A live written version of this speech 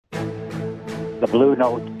the blue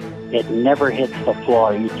note, it never hits the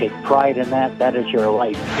floor. You take pride in that. That is your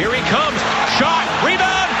life. Here he comes. Shot.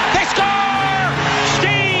 Rebound. They score!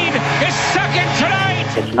 Steen is second tonight.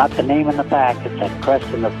 It's not the name in the back. It's that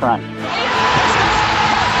crest in the front. Oh,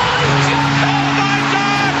 my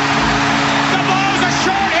God! The ball's a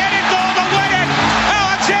short-handed goal to win it.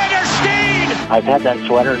 Alexander Steen. I've had that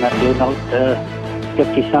sweater and that blue note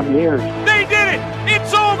 50-some years. They did it.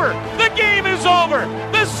 It's over. The game is over.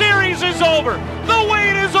 The series is over. The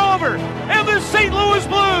wait is over. And the St. Louis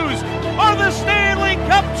Blues are the Stanley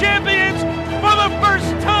Cup champions for the first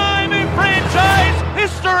time in franchise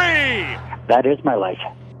history. That is my life.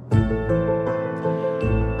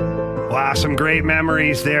 Wow, some great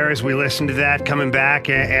memories there as we listen to that coming back.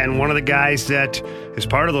 And one of the guys that is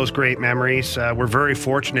part of those great memories, we're very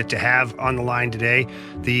fortunate to have on the line today.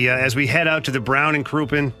 As we head out to the Brown and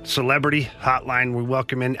Crouppen Celebrity Hotline, we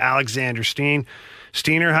welcome in Alexander Steen.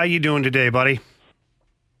 Steener, how you doing today, buddy?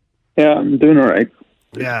 Yeah, I'm doing all right.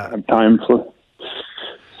 Yeah.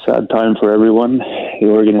 Sad time for everyone, the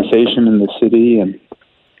organization and the city. And,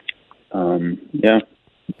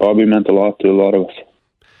 Bobby meant a lot to a lot of us.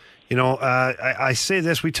 You know, I say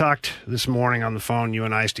this, we talked this morning on the phone, you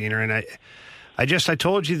and I, Steener, and I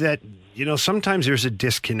told you that, you know, sometimes there's a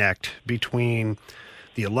disconnect between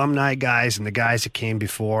the alumni guys and the guys that came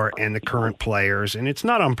before and the current players. And it's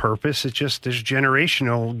not on purpose. It's just there's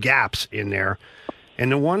generational gaps in there. And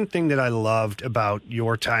the one thing that I loved about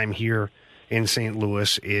your time here in St.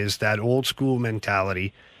 Louis is that old school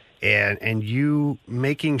mentality and you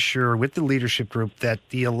making sure with the leadership group that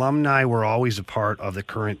the alumni were always a part of the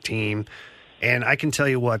current team. And I can tell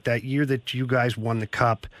you what, that year that you guys won the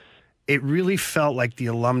cup, it really felt like the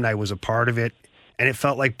alumni was a part of it. And it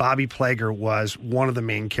felt like Bobby Plager was one of the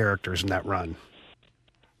main characters in that run.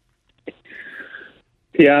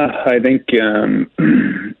 Yeah, I think, I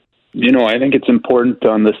think it's important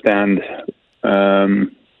to understand,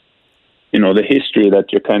 the history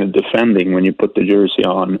that you're kind of defending when you put the jersey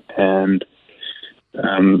on. And,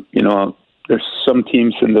 there's some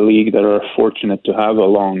teams in the league that are fortunate to have a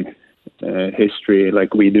long history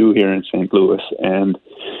like we do here in St. Louis. And,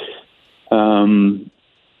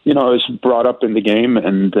 I was brought up in the game,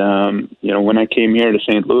 and, when I came here to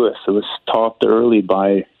St. Louis, I was taught early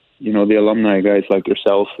by, the alumni guys like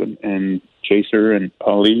yourself and Chaser and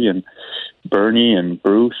Paulie and Bernie and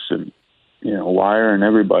Bruce and, Wire and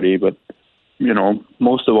everybody. But,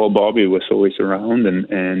 most of all, Bobby was always around,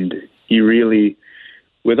 and he really,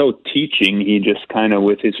 without teaching, he just kind of,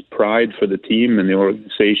 with his pride for the team and the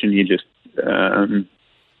organization, he just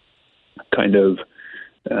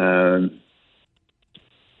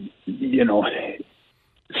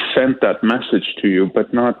sent that message to you,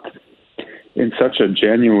 but not in such a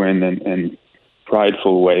genuine and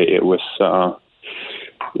prideful way. It was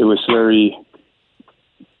very,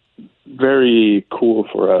 very cool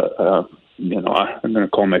for I'm going to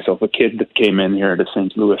call myself a kid that came in here to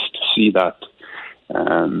St. Louis to see that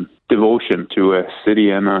devotion to a city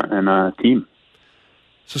and a team.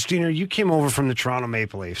 So, Steener, you came over from the Toronto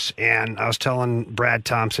Maple Leafs, and I was telling Brad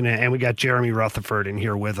Thompson, and we got Jeremy Rutherford in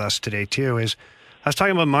here with us today, too, I was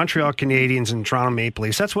talking about Montreal Canadiens and Toronto Maple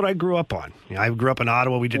Leafs. That's what I grew up on. I grew up in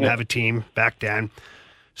Ottawa. We didn't have a team back then.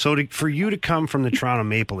 So for you to come from the Toronto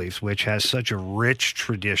Maple Leafs, which has such a rich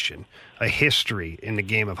tradition, a history in the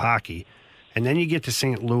game of hockey, and then you get to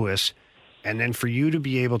St. Louis, and then for you to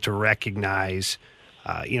be able to recognize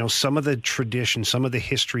some of the tradition, some of the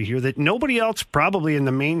history here that nobody else probably in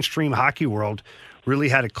the mainstream hockey world really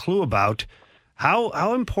had a clue about.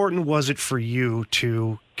 How important was it for you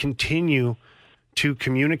to continue to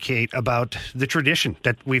communicate about the tradition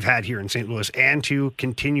that we've had here in St. Louis and to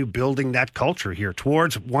continue building that culture here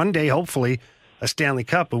towards one day, hopefully, a Stanley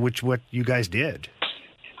Cup, which what you guys did?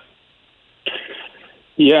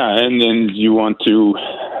 Yeah, and then you want to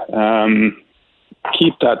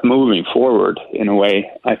keep that moving forward in a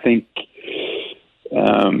way. I think,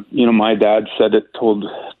 my dad said it, told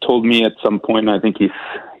me at some point, I think he's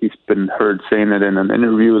been heard saying it in an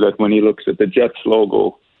interview, that when he looks at the Jets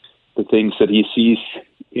logo, the things that he sees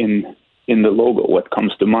in the logo, what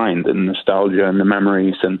comes to mind, the nostalgia and the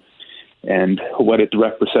memories and what it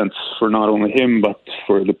represents for not only him, but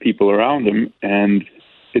for the people around him. And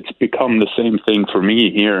it's become the same thing for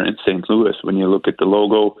me here in St. Louis. When you look at the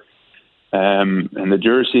logo and the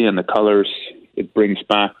jersey and the colors, it brings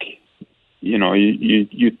back,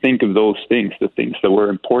 you think of those things, the things that were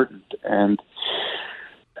important. And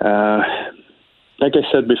like I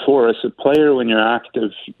said before, as a player, when you're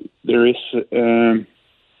active, there is a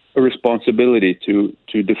responsibility to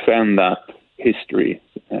defend that history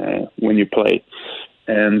when you play.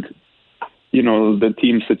 And the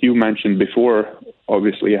teams that you mentioned before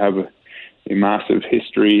obviously have a massive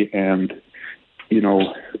history, and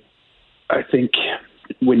I think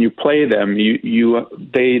when you play them,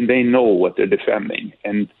 they know what they're defending,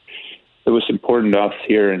 and it was important to us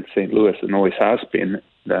here in St. Louis, and always has been,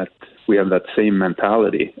 that we have that same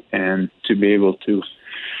mentality, and to be able to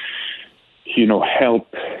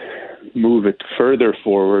help move it further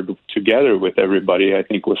forward together with everybody, I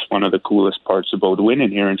think was one of the coolest parts about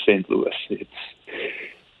winning here in St. Louis. It's,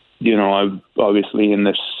 I've obviously in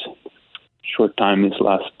this short time, these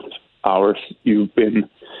last hours, you've been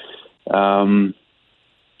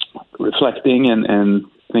reflecting and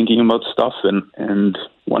thinking about stuff, and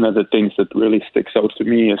one of the things that really sticks out to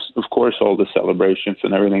me is, of course, all the celebrations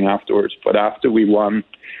and everything afterwards. But after we won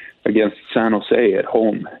against San Jose at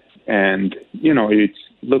home, and it's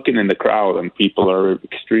looking in the crowd, and people are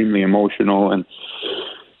extremely emotional, and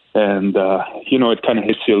it kind of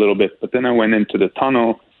hits you a little bit. But then I went into the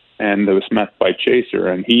tunnel, and I was met by Chaser,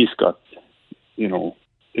 and he's got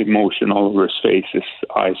emotion all over his face. His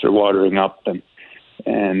eyes are watering up, and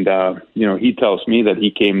he tells me that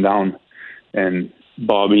he came down, and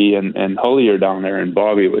Bobby and Hully are down there, and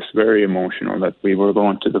Bobby was very emotional that we were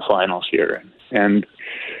going to the finals here, and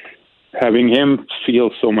having him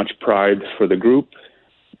feel so much pride for the group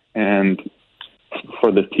and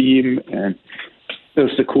for the team. And that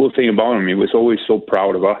was the cool thing about him. He was always so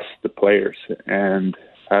proud of us, the players, and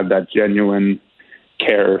had that genuine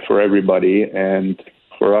care for everybody, and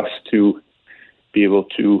for us to be able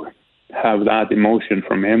to have that emotion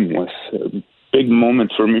from him was a big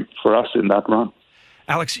moment for us in that run.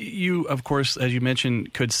 Alex, you, of course, as you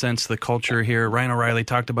mentioned, could sense the culture here. Ryan O'Reilly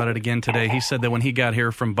talked about it again today. He said that when he got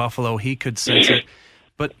here from Buffalo, he could sense it.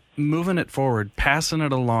 But moving it forward, passing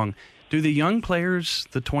it along, do the young players,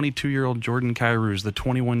 the 22-year-old Jordan Kyrous, the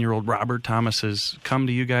 21-year-old Robert Thomases, come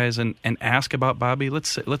to you guys and ask about Bobby?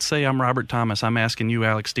 Let's say I'm Robert Thomas. I'm asking you,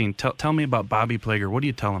 Alex Steen. Tell me about Bobby Plager. What do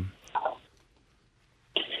you tell him?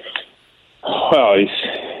 Well,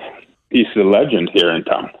 he's the legend here in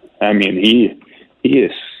town. I mean, he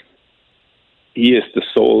is the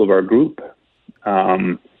soul of our group.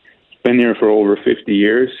 He's been here for over 50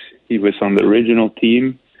 years. He was on the original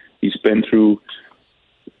team. He's been through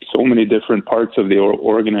so many different parts of the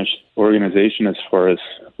organization as far as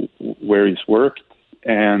where he's worked.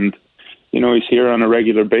 And, he's here on a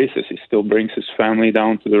regular basis. He still brings his family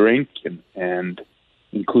down to the rink and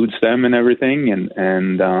includes them in everything. And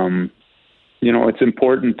it's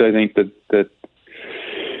important, I think, that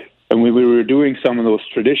and we were doing some of those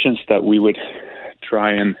traditions that we would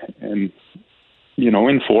try and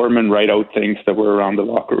inform and write out things that were around the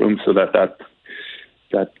locker room, so that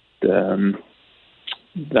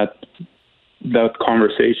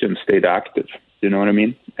conversation stayed active. You know what I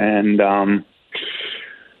mean? And I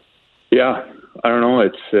don't know.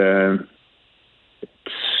 It's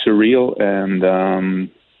surreal and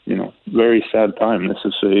very sad time.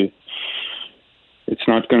 It's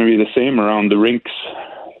not going to be the same around the rinks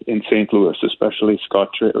in St. Louis, especially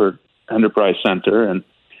or Enterprise Center, and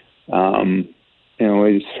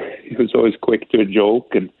he was always quick to a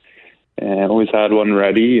joke and always had one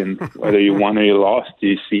ready. And whether you won or you lost,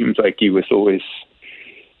 he seems like he was always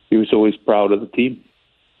proud of the team.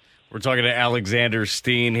 We're talking to Alexander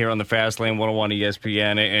Steen here on the Fast Lane 101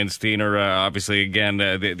 ESPN, and Steen are obviously, again,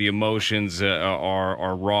 the emotions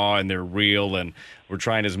are raw and they're real, and we're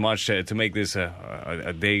trying as much to make this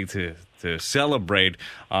a day to celebrate.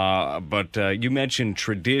 But you mentioned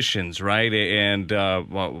traditions, right?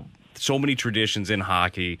 And so many traditions in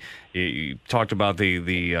hockey. You talked about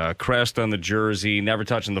the crest on the jersey, never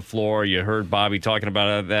touching the floor. You heard Bobby talking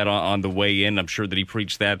about that on the way in. I'm sure that he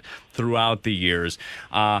preached that throughout the years.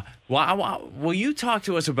 Will you talk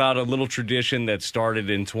to us about a little tradition that started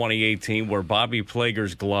in 2018 where Bobby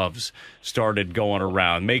Plager's gloves started going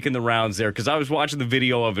around, making the rounds there? Because I was watching the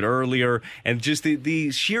video of it earlier, and just the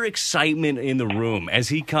sheer excitement in the room as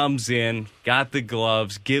he comes in, got the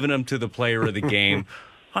gloves, giving them to the player of the game.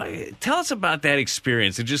 Tell us about that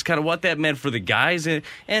experience and just kind of what that meant for the guys, and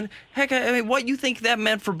heck, I mean, what you think that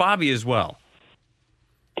meant for Bobby as well.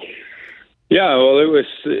 Yeah, well, it was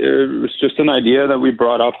just an idea that we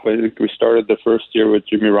brought up. I think we started the first year with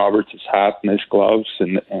Jimmy Roberts' hat and his gloves,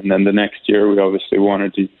 and then the next year we obviously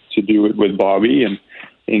wanted to do it with Bobby and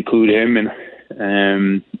include him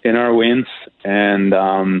in our wins. And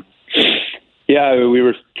we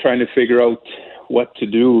were trying to figure out what to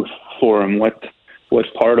do for him, what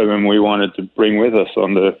part of him we wanted to bring with us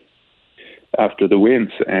after the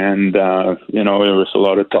wins. And there was a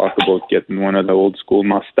lot of talk about getting one of the old school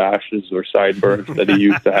mustaches or sideburns that he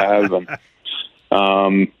used to have, and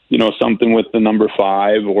something with the number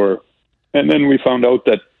 5 or And then we found out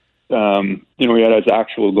that, he had his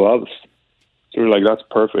actual gloves. So we're like, that's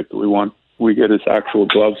perfect. We get his actual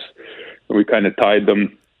gloves. And we kind of tied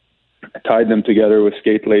them together with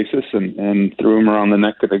skate laces and threw them around the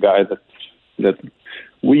neck of the guy that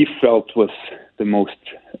we felt was the most,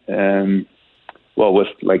 was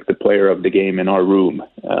like the player of the game in our room.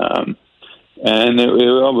 And it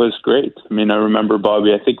was great. I mean, I remember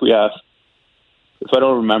Bobby, I think we asked, if I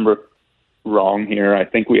don't remember wrong here, I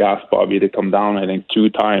think we asked Bobby to come down, 2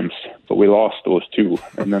 times, but we lost those 2.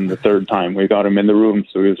 And then the third time we got him in the room.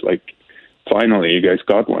 So he was like, finally, you guys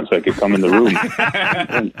got one so I could come in the room.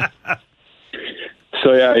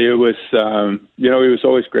 So, yeah, it was, he was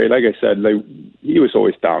always great. Like I said, he was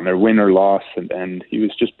always down there, win or loss, and he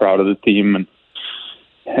was just proud of the team.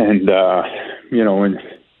 And when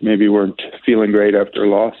maybe weren't feeling great after a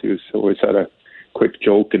loss, he was always had a quick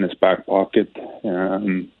joke in his back pocket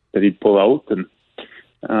that he'd pull out.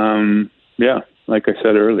 And, like I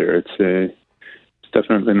said earlier, it's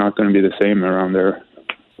definitely not going to be the same around there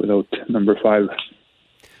without number 5.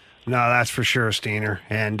 No, that's for sure, Steener.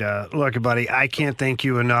 And look, buddy, I can't thank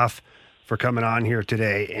you enough for coming on here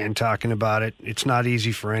today and talking about it. It's not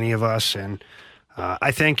easy for any of us, and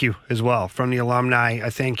I thank you as well. From the alumni, I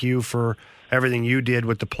thank you for everything you did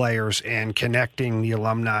with the players and connecting the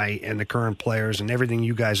alumni and the current players and everything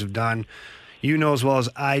you guys have done. You know as well as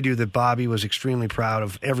I do that Bobby was extremely proud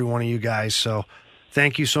of every one of you guys. So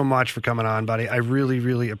thank you so much for coming on, buddy. I really,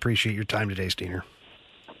 really appreciate your time today, Steener.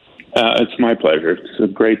 It's my pleasure. He's a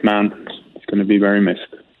great man. He's going to be very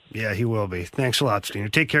missed. Yeah, he will be. Thanks a lot,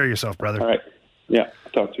 Steener. Take care of yourself, brother. All right. Yeah,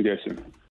 talk to you guys soon.